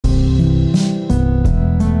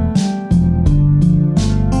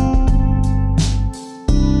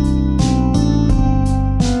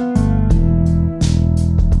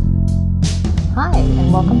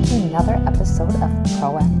another episode of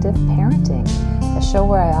Proactive Parenting, a show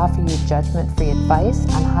where I offer you judgment-free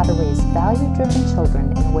advice on how to raise value-driven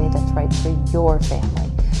children in a way that's right for your family,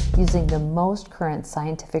 using the most current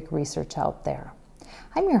scientific research out there.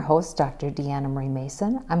 I'm your host, Dr. Deanna Marie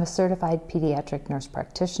Mason. I'm a certified pediatric nurse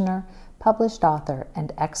practitioner, published author,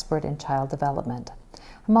 and expert in child development.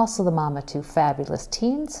 I'm also the mom of two fabulous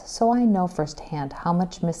teens, so I know firsthand how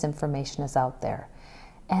much misinformation is out there.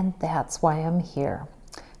 And that's why I'm here.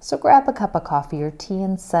 So grab a cup of coffee or tea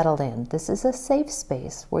and settle in. This is a safe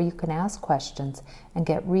space where you can ask questions and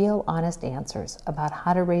get real, honest answers about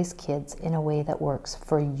how to raise kids in a way that works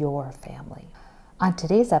for your family. On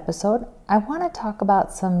today's episode, I want to talk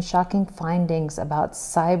about some shocking findings about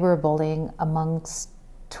cyberbullying amongst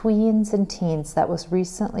tweens and teens that was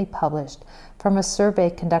recently published from a survey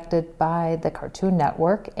conducted by the Cartoon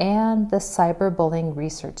Network and the Cyberbullying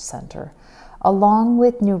Research Center, along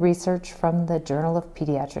with new research from the Journal of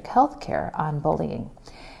Pediatric Healthcare on bullying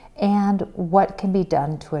and what can be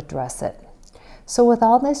done to address it. So with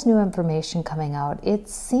all this new information coming out, it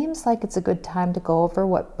seems like it's a good time to go over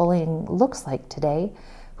what bullying looks like today,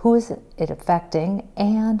 who is it affecting,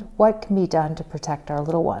 and what can be done to protect our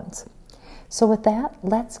little ones. So with that,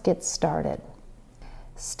 let's get started.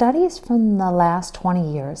 Studies from the last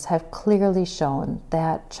 20 years have clearly shown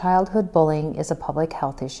that childhood bullying is a public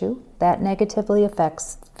health issue that negatively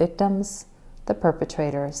affects victims, the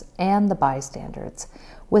perpetrators, and the bystanders,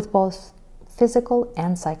 with both physical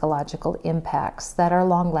and psychological impacts that are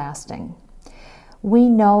long-lasting. We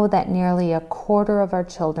know that nearly a quarter of our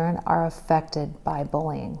children are affected by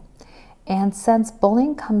bullying. And since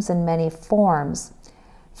bullying comes in many forms,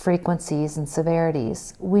 frequencies, and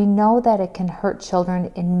severities, we know that it can hurt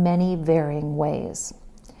children in many varying ways.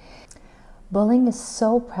 Bullying is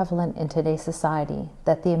so prevalent in today's society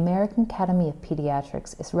that the American Academy of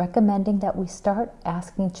Pediatrics is recommending that we start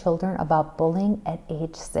asking children about bullying at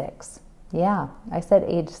age 6. Yeah, I said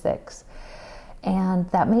age 6. And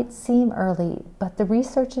that may seem early, but the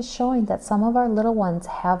research is showing that some of our little ones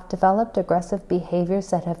have developed aggressive behaviors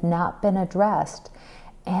that have not been addressed,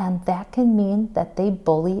 and that can mean that they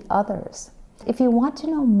bully others. If you want to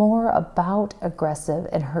know more about aggressive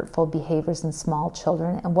and hurtful behaviors in small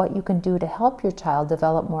children and what you can do to help your child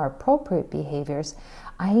develop more appropriate behaviors,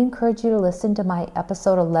 I encourage you to listen to my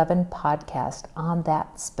episode 11 podcast on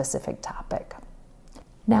that specific topic.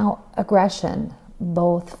 Now, aggression,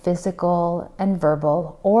 both physical and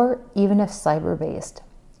verbal, or even if cyber-based,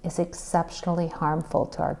 is exceptionally harmful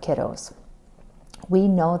to our kiddos. We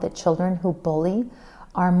know that children who bully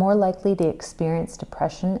are more likely to experience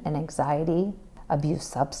depression and anxiety, abuse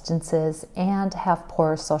substances, and have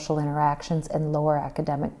poor social interactions and lower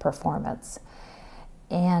academic performance.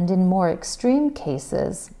 And in more extreme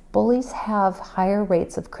cases, bullies have higher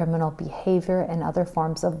rates of criminal behavior and other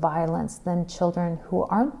forms of violence than children who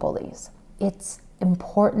aren't bullies. It's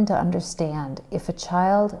important to understand if a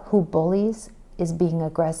child who bullies is being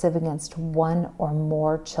aggressive against one or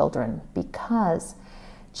more children, because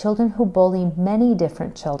children who bully many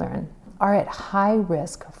different children are at high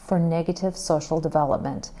risk for negative social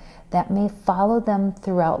development that may follow them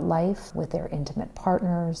throughout life with their intimate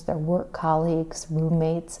partners, their work colleagues,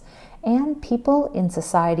 roommates, and people in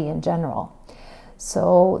society in general.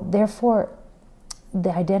 So therefore,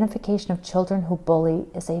 the identification of children who bully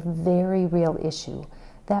is a very real issue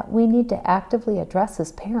that we need to actively address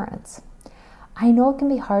as parents. I know it can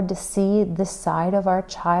be hard to see this side of our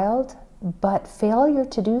child, but failure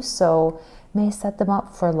to do so may set them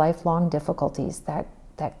up for lifelong difficulties that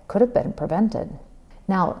could have been prevented.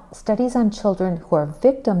 Now, studies on children who are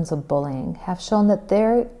victims of bullying have shown that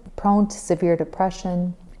they're prone to severe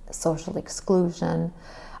depression, social exclusion.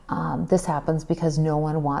 This happens because no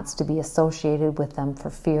one wants to be associated with them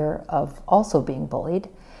for fear of also being bullied.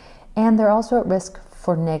 And they're also at risk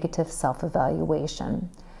for negative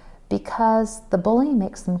self-evaluation, because the bullying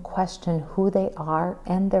makes them question who they are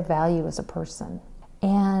and their value as a person.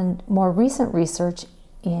 And more recent research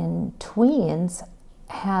in tweens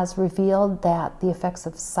has revealed that the effects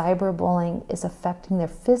of cyberbullying is affecting their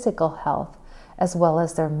physical health as well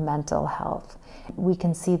as their mental health. We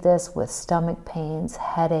can see this with stomach pains,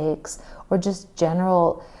 headaches, or just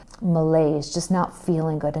general malaise, just not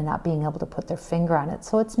feeling good and not being able to put their finger on it.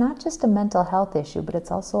 So it's not just a mental health issue, but it's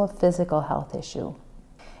also a physical health issue.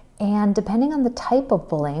 And depending on the type of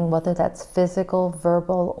bullying, whether that's physical,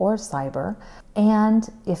 verbal, or cyber, and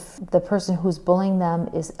if the person who's bullying them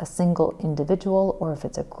is a single individual or if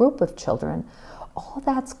it's a group of children, all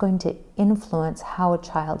that's going to influence how a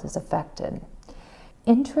child is affected.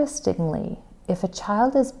 Interestingly, if a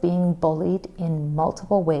child is being bullied in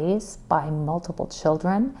multiple ways by multiple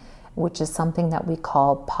children, which is something that we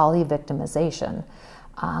call polyvictimization,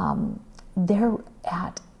 they're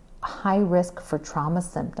at high risk for trauma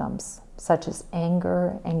symptoms such as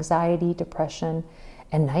anger, anxiety, depression,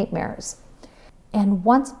 and nightmares. And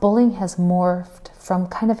once bullying has morphed from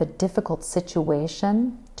kind of a difficult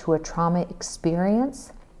situation to a trauma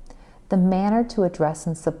experience, the manner to address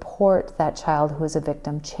and support that child who is a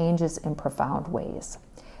victim changes in profound ways.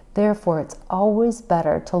 Therefore, it's always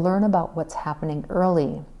better to learn about what's happening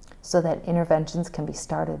early so that interventions can be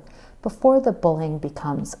started before the bullying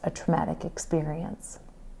becomes a traumatic experience.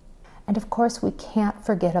 And of course, we can't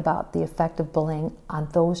forget about the effect of bullying on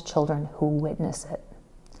those children who witness it.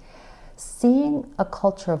 Seeing a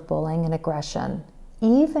culture of bullying and aggression,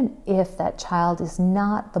 even if that child is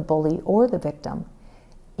not the bully or the victim,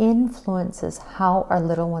 influences how our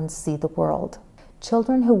little ones see the world.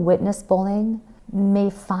 Children who witness bullying may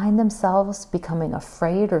find themselves becoming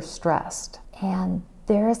afraid or stressed, and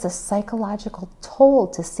there is a psychological toll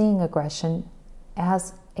to seeing aggression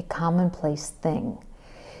as a commonplace thing.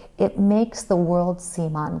 It makes the world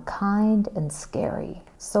seem unkind and scary.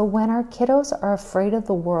 So when our kiddos are afraid of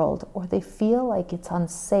the world or they feel like it's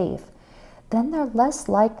unsafe, then they're less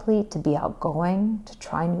likely to be outgoing, to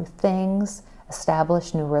try new things,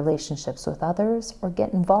 establish new relationships with others, or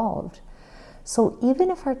get involved. So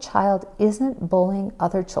even if our child isn't bullying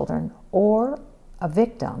other children or a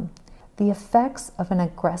victim, the effects of an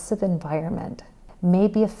aggressive environment may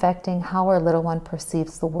be affecting how our little one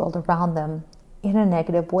perceives the world around them in a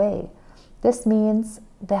negative way. This means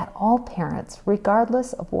that all parents,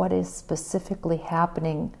 regardless of what is specifically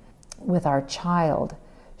happening with our child,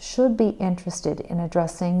 should be interested in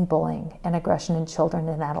addressing bullying and aggression in children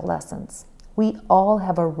and adolescents. We all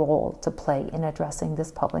have a role to play in addressing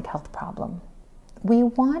this public health problem. We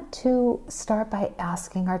want to start by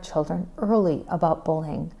asking our children early about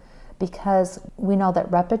bullying because we know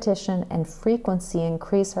that repetition and frequency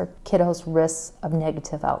increase our kiddos' risks of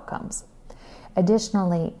negative outcomes.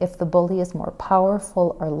 Additionally, if the bully is more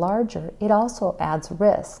powerful or larger, it also adds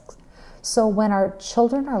risks. So when our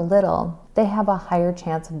children are little, they have a higher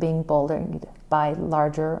chance of being bullied by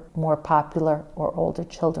larger, more popular, or older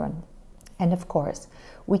children. And of course,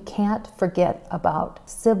 we can't forget about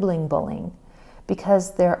sibling bullying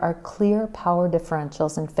because there are clear power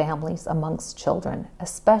differentials in families amongst children,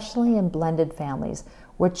 especially in blended families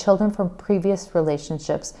where children from previous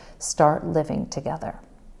relationships start living together.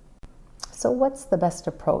 So what's the best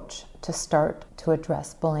approach to start to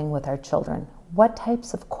address bullying with our children? What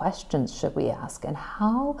types of questions should we ask? And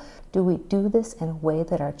how do we do this in a way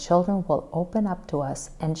that our children will open up to us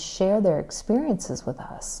and share their experiences with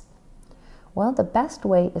us? Well, the best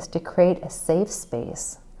way is to create a safe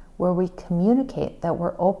space where we communicate that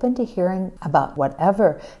we're open to hearing about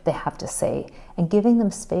whatever they have to say and giving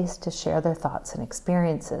them space to share their thoughts and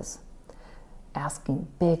experiences. Asking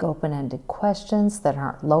big open-ended questions that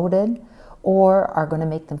aren't loaded or are going to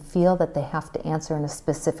make them feel that they have to answer in a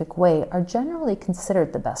specific way are generally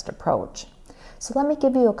considered the best approach. So let me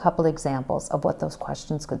give you a couple examples of what those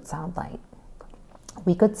questions could sound like.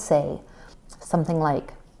 We could say something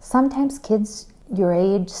like, sometimes kids your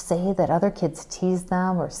age say that other kids tease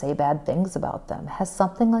them or say bad things about them. Has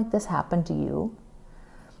something like this happened to you?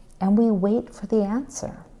 And we wait for the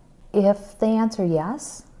answer. If they answer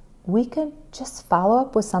yes, we could just follow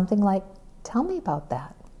up with something like, tell me about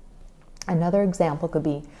that. Another example could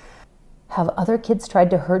be, have other kids tried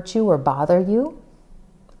to hurt you or bother you?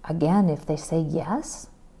 Again, if they say yes,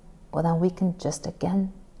 well then we can just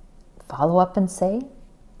again follow up and say,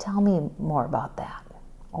 tell me more about that,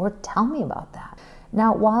 or tell me about that.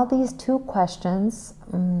 Now, while these two questions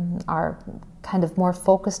are kind of more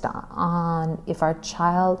focused on if our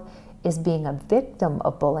child is being a victim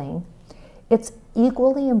of bullying, it's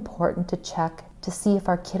equally important to check to see if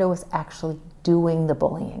our kiddo is actually doing the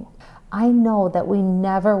bullying. I know that we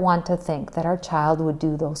never want to think that our child would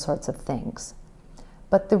do those sorts of things.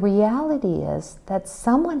 But the reality is that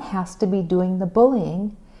someone has to be doing the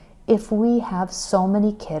bullying if we have so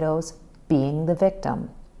many kiddos being the victim.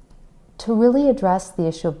 To really address the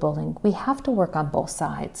issue of bullying, we have to work on both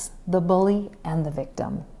sides, the bully and the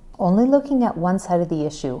victim. Only looking at one side of the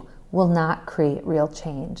issue will not create real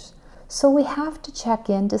change. So we have to check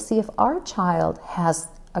in to see if our child has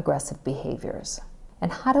aggressive behaviors.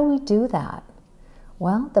 And how do we do that?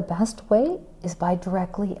 Well, the best way is by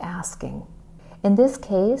directly asking. In this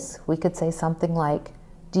case, we could say something like,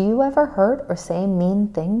 do you ever hurt or say mean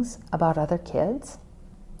things about other kids?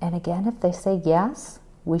 And again, if they say yes,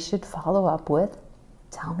 we should follow up with,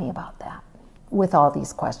 tell me about that. With all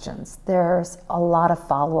these questions, there's a lot of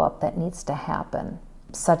follow-up that needs to happen,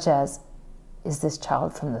 such as, Is this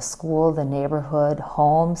child from the school, the neighborhood,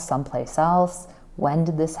 home, someplace else? When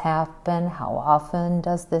did this happen? How often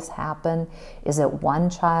does this happen? Is it one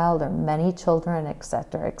child or many children,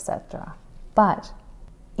 etc., etc.? But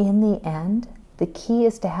in the end, the key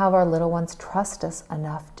is to have our little ones trust us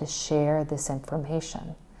enough to share this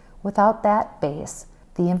information. Without that base,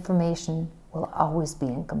 the information will always be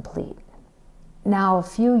incomplete. Now, a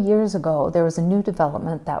few years ago, there was a new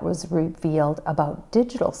development that was revealed about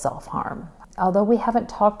digital self-harm. Although we haven't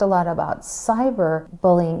talked a lot about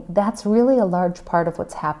cyberbullying, that's really a large part of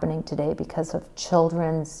what's happening today because of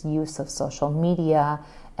children's use of social media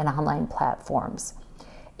and online platforms.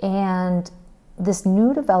 And this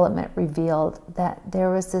new development revealed that there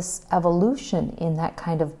was this evolution in that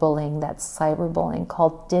kind of bullying, that's cyberbullying,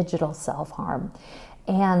 called digital self-harm.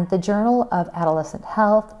 And the Journal of Adolescent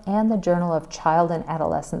Health and the Journal of Child and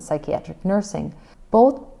Adolescent Psychiatric Nursing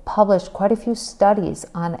both published quite a few studies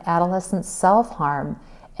on adolescent self-harm,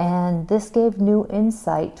 and this gave new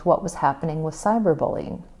insight to what was happening with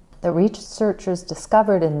cyberbullying. The researchers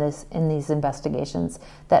discovered in these investigations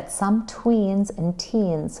that some tweens and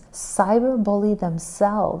teens cyberbully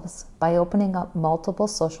themselves by opening up multiple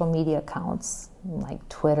social media accounts like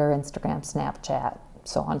Twitter, Instagram, Snapchat,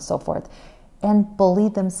 so on and so forth, and bully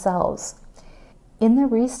themselves. In the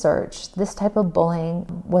research, this type of bullying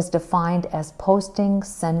was defined as posting,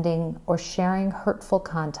 sending, or sharing hurtful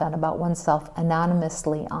content about oneself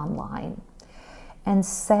anonymously online. And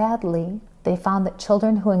sadly, they found that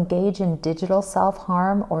children who engage in digital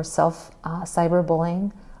self-harm or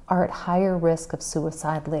cyberbullying are at higher risk of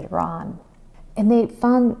suicide later on. And they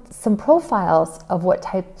found some profiles of what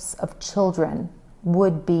types of children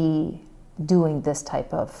would be doing this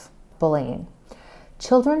type of bullying.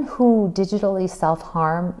 Children who digitally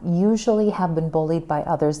self-harm usually have been bullied by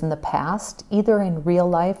others in the past, either in real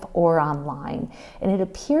life or online. And it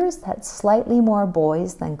appears that slightly more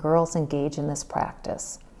boys than girls engage in this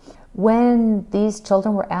practice. When these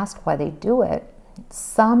children were asked why they do it,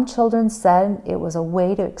 some children said it was a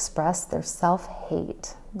way to express their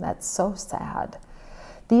self-hate. That's so sad.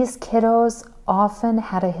 These kiddos often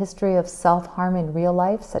had a history of self-harm in real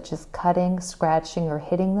life, such as cutting, scratching, or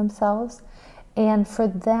hitting themselves. And for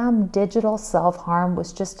them, digital self-harm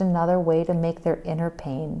was just another way to make their inner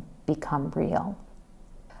pain become real.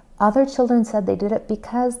 Other children said they did it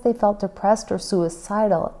because they felt depressed or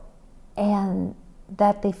suicidal and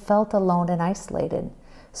that they felt alone and isolated.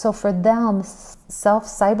 So for them,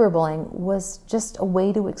 cyberbullying was just a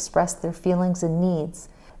way to express their feelings and needs.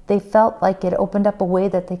 They felt like it opened up a way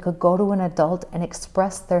that they could go to an adult and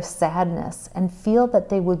express their sadness and feel that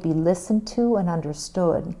they would be listened to and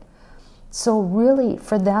understood. So really,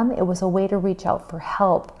 for them, it was a way to reach out for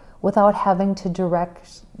help without having to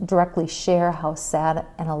directly share how sad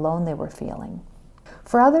and alone they were feeling.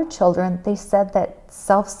 For other children, they said that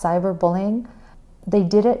cyberbullying, they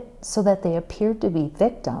did it so that they appeared to be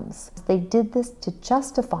victims. They did this to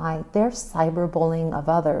justify their cyberbullying of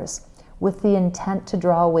others with the intent to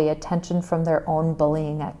draw away attention from their own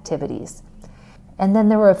bullying activities. And then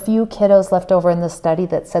there were a few kiddos left over in the study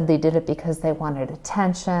that said they did it because they wanted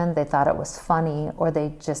attention, they thought it was funny, or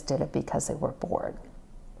they just did it because they were bored.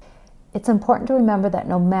 It's important to remember that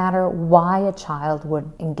no matter why a child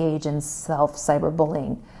would engage in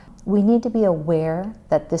cyberbullying, we need to be aware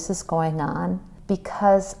that this is going on,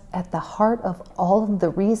 because at the heart of all of the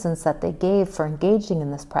reasons that they gave for engaging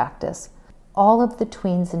in this practice, all of the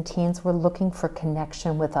tweens and teens were looking for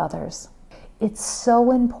connection with others. It's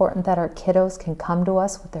so important that our kiddos can come to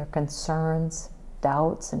us with their concerns,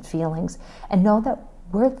 doubts, and feelings, and know that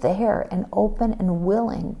we're there and open and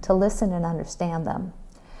willing to listen and understand them.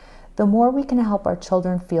 The more we can help our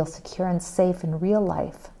children feel secure and safe in real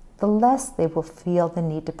life, the less they will feel the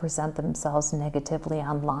need to present themselves negatively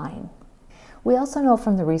online. We also know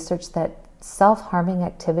from the research that self-harming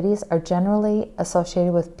activities are generally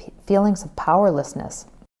associated with feelings of powerlessness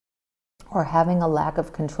or having a lack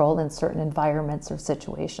of control in certain environments or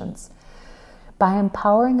situations. By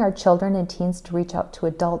empowering our children and teens to reach out to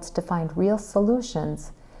adults to find real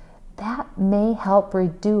solutions, that may help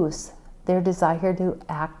reduce their desire to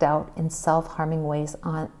act out in self-harming ways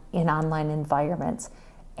in online environments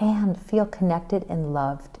and feel connected and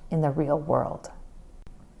loved in the real world.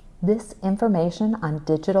 This information on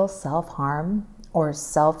digital self-harm or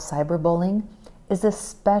cyberbullying is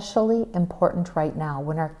especially important right now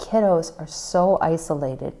when our kiddos are so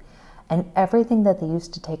isolated and everything that they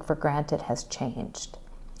used to take for granted has changed.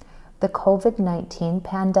 The COVID-19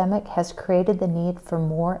 pandemic has created the need for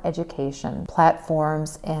more education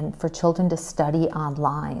platforms and for children to study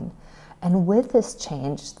online. And with this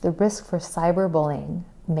change, the risk for cyberbullying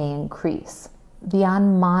may increase. The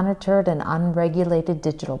unmonitored and unregulated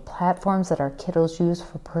digital platforms that our kiddos use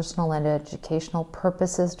for personal and educational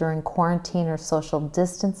purposes during quarantine or social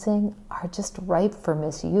distancing are just ripe for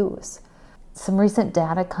misuse. Some recent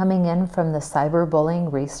data coming in from the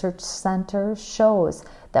Cyberbullying Research Center shows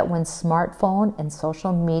that when smartphone and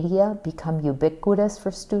social media become ubiquitous for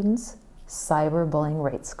students, cyberbullying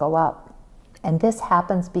rates go up. And this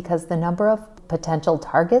happens because the number of potential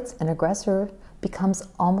targets and aggressors becomes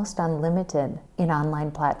almost unlimited in online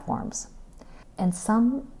platforms. And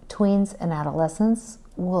some tweens and adolescents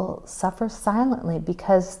will suffer silently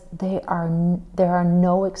because there are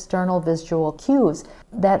no external visual cues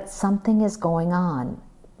that something is going on.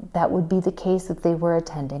 That would be the case if they were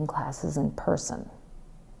attending classes in person.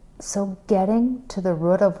 So getting to the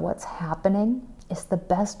root of what's happening is the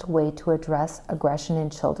best way to address aggression in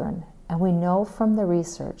children. And we know from the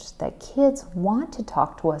research that kids want to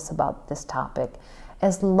talk to us about this topic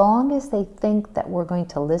as long as they think that we're going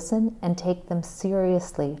to listen and take them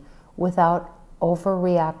seriously without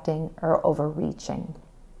overreacting or overreaching.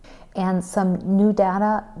 And some new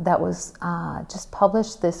data that was just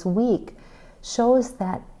published this week shows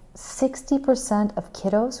that 60% of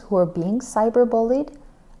kiddos who are being cyberbullied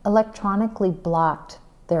electronically blocked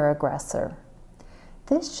their aggressor.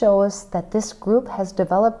 This shows that this group has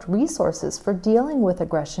developed resources for dealing with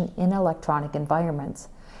aggression in electronic environments.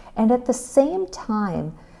 And at the same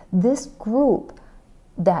time, this group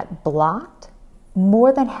that blocked,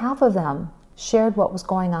 more than half of them shared what was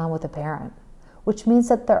going on with a parent, which means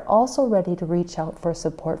that they're also ready to reach out for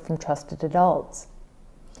support from trusted adults.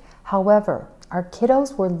 However, our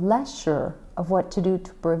kiddos were less sure of what to do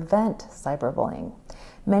to prevent cyberbullying.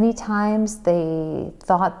 Many times they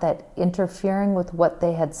thought that interfering with what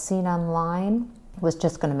they had seen online was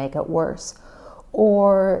just going to make it worse,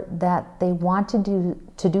 or that they wanted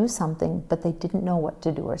to do something, but they didn't know what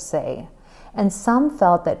to do or say. And some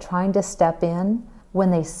felt that trying to step in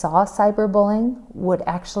when they saw cyberbullying would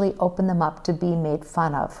actually open them up to be made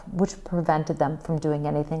fun of, which prevented them from doing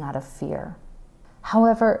anything out of fear.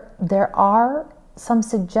 However, there are some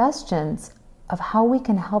suggestions of how we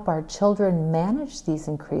can help our children manage these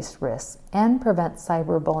increased risks and prevent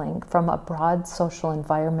cyberbullying from a broad social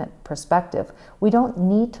environment perspective. We don't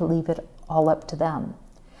need to leave it all up to them.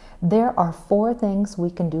 There are 4 things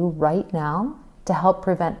we can do right now to help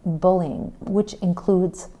prevent bullying, which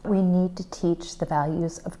includes we need to teach the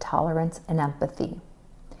values of tolerance and empathy.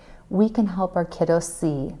 We can help our kiddos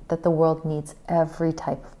see that the world needs every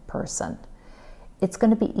type of person. It's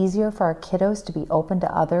going to be easier for our kiddos to be open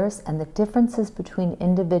to others and the differences between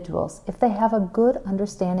individuals if they have a good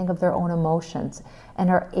understanding of their own emotions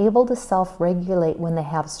and are able to self-regulate when they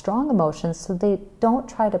have strong emotions so they don't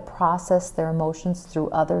try to process their emotions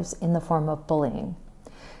through others in the form of bullying.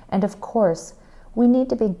 And of course, we need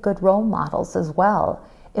to be good role models as well.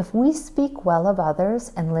 If we speak well of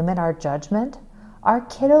others and limit our judgment, our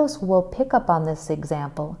kiddos will pick up on this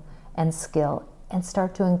example and skill and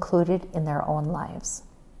start to include it in their own lives.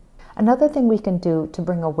 Another thing we can do to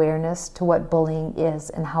bring awareness to what bullying is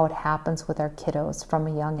and how it happens with our kiddos from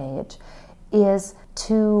a young age is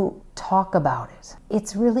to talk about it.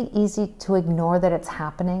 It's really easy to ignore that it's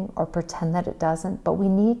happening or pretend that it doesn't, but we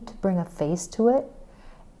need to bring a face to it,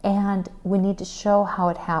 and we need to show how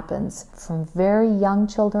it happens from very young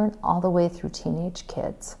children all the way through teenage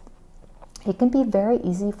kids. It can be very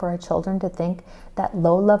easy for our children to think that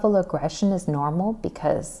low-level aggression is normal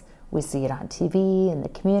because we see it on TV, in the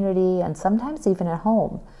community, and sometimes even at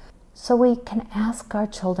home. So we can ask our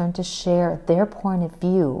children to share their point of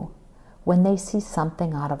view when they see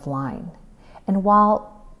something out of line. And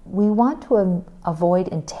while we want to avoid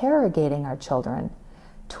interrogating our children,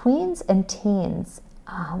 tweens and teens,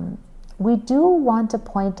 we do want to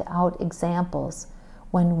point out examples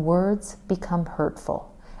when words become hurtful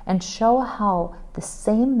and show how the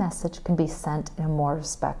same message can be sent in a more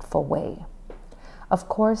respectful way. Of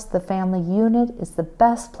course, the family unit is the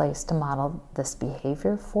best place to model this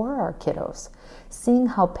behavior for our kiddos. Seeing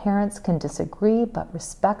how parents can disagree but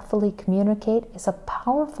respectfully communicate is a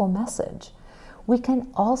powerful message. We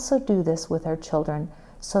can also do this with our children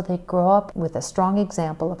so they grow up with a strong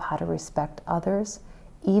example of how to respect others,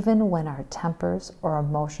 even when our tempers or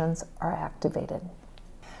emotions are activated.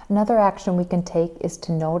 Another action we can take is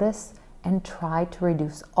to notice and try to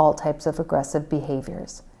reduce all types of aggressive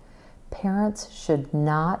behaviors. Parents should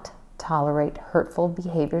not tolerate hurtful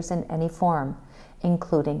behaviors in any form,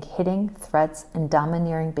 including hitting, threats, and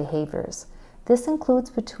domineering behaviors. This includes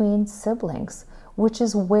between siblings, which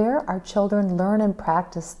is where our children learn and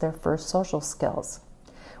practice their first social skills.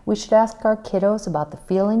 We should ask our kiddos about the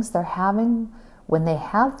feelings they're having when they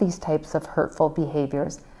have these types of hurtful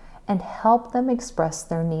behaviors, and help them express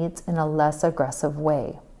their needs in a less aggressive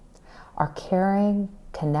way. Our caring,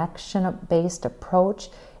 connection-based approach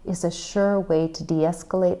is a sure way to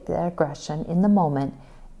de-escalate the aggression in the moment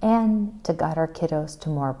and to guide our kiddos to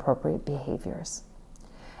more appropriate behaviors.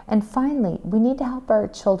 And finally, we need to help our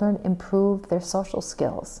children improve their social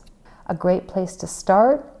skills. A great place to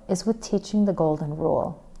start is with teaching the golden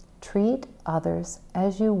rule. Treat others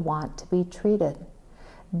as you want to be treated.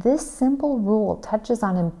 This simple rule touches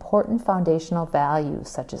on important foundational values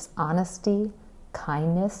such as honesty,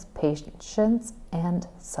 kindness, patience, and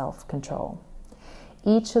self-control.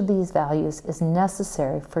 Each of these values is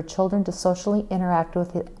necessary for children to socially interact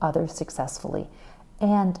with others successfully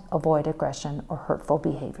and avoid aggression or hurtful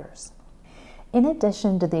behaviors. In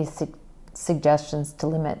addition to these suggestions to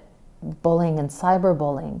limit bullying and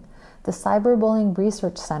cyberbullying, the Cyberbullying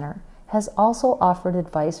Research Center has also offered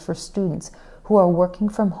advice for students who are working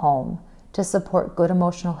from home to support good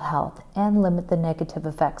emotional health and limit the negative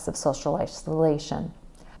effects of social isolation.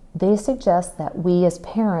 They suggest that we as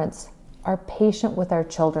parents are patient with our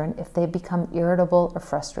children if they become irritable or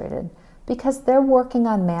frustrated, because they're working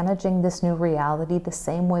on managing this new reality the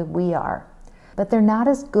same way we are. But they're not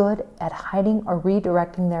as good at hiding or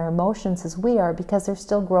redirecting their emotions as we are because they're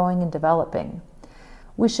still growing and developing.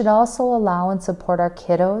 We should also allow and support our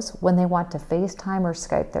kiddos when they want to FaceTime or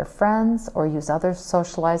Skype their friends or use other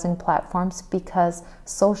socializing platforms, because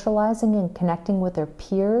socializing and connecting with their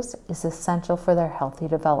peers is essential for their healthy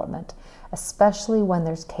development, especially when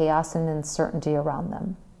there's chaos and uncertainty around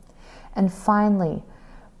them. And finally,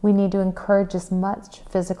 we need to encourage as much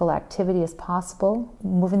physical activity as possible.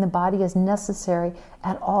 Moving the body is necessary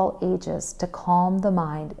at all ages to calm the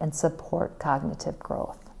mind and support cognitive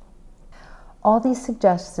growth. All these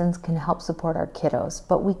suggestions can help support our kiddos,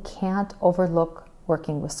 but we can't overlook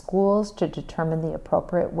working with schools to determine the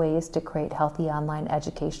appropriate ways to create healthy online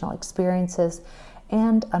educational experiences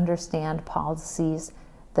and understand policies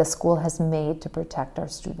the school has made to protect our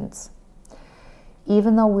students.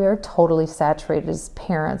 Even though we're totally saturated as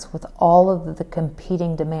parents with all of the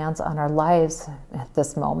competing demands on our lives at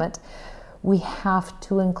this moment, we have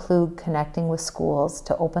to include connecting with schools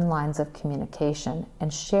to open lines of communication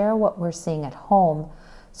and share what we're seeing at home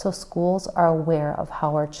so schools are aware of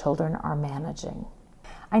how our children are managing.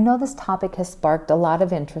 I know this topic has sparked a lot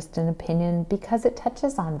of interest and opinion because it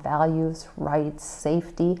touches on values, rights,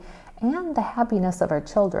 safety, and the happiness of our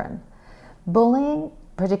children. Bullying,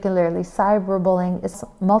 particularly cyberbullying, is a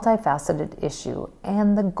multifaceted issue,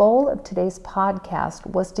 and the goal of today's podcast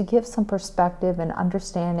was to give some perspective and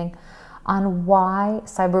understanding on why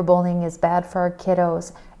cyberbullying is bad for our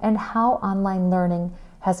kiddos and how online learning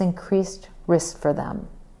has increased risk for them.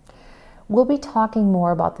 We'll be talking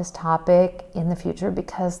more about this topic in the future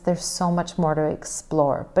because there's so much more to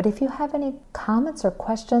explore. But if you have any comments or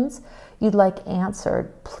questions you'd like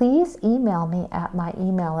answered, please email me at my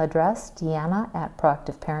email address,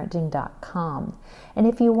 deanna@proactiveparenting.com. And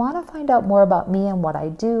if you want to find out more about me and what I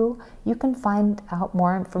do, you can find out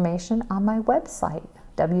more information on my website,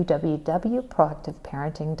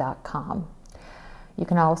 www.proactiveparenting.com. You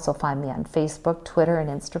can also find me on Facebook, Twitter, and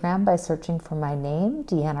Instagram by searching for my name,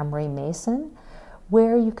 Deanna Marie Mason,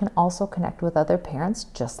 where you can also connect with other parents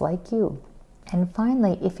just like you. And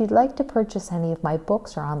finally, if you'd like to purchase any of my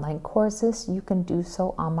books or online courses, you can do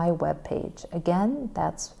so on my webpage. Again,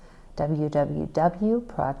 that's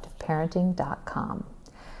www.proactiveparenting.com.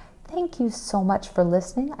 Thank you so much for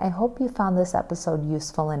listening. I hope you found this episode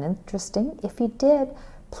useful and interesting. If you did,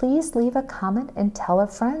 please leave a comment and tell a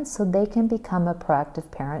friend so they can become a proactive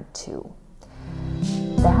parent too.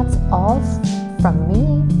 That's all from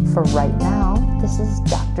me for right now. This is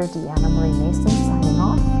Dr. Deanna Marie Mason signing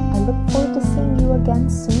off. I look forward to seeing you again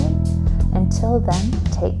soon. Until then,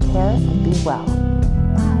 take care and be well.